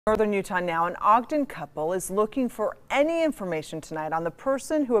Northern Utah now. An Ogden couple is looking for any information tonight on the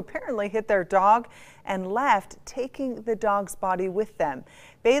person who apparently hit their dog and left, taking the dog's body with them.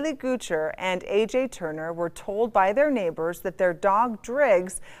 Bailey Gucher and AJ Turner were told by their neighbors that their dog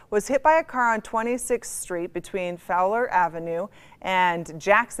Driggs was hit by a car on 26th Street between Fowler Avenue and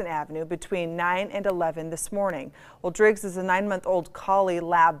Jackson Avenue between 9 and 11 this morning. Well, Driggs is a 9-month-old collie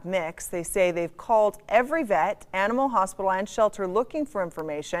lab mix. They say they've called every vet, animal hospital and shelter looking for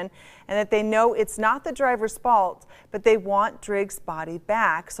information, and that they know it's not the driver's fault, but they want Driggs' body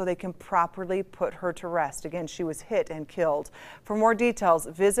back so they can properly put her to rest. Again, she was hit and killed. For more details,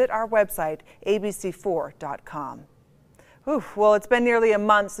 visit our website, abc4.com. Well, it's been nearly a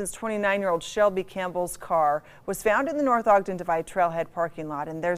month since 29-year-old Shelby Campbell's car was found in the North Ogden Divide Trailhead parking lot, and there's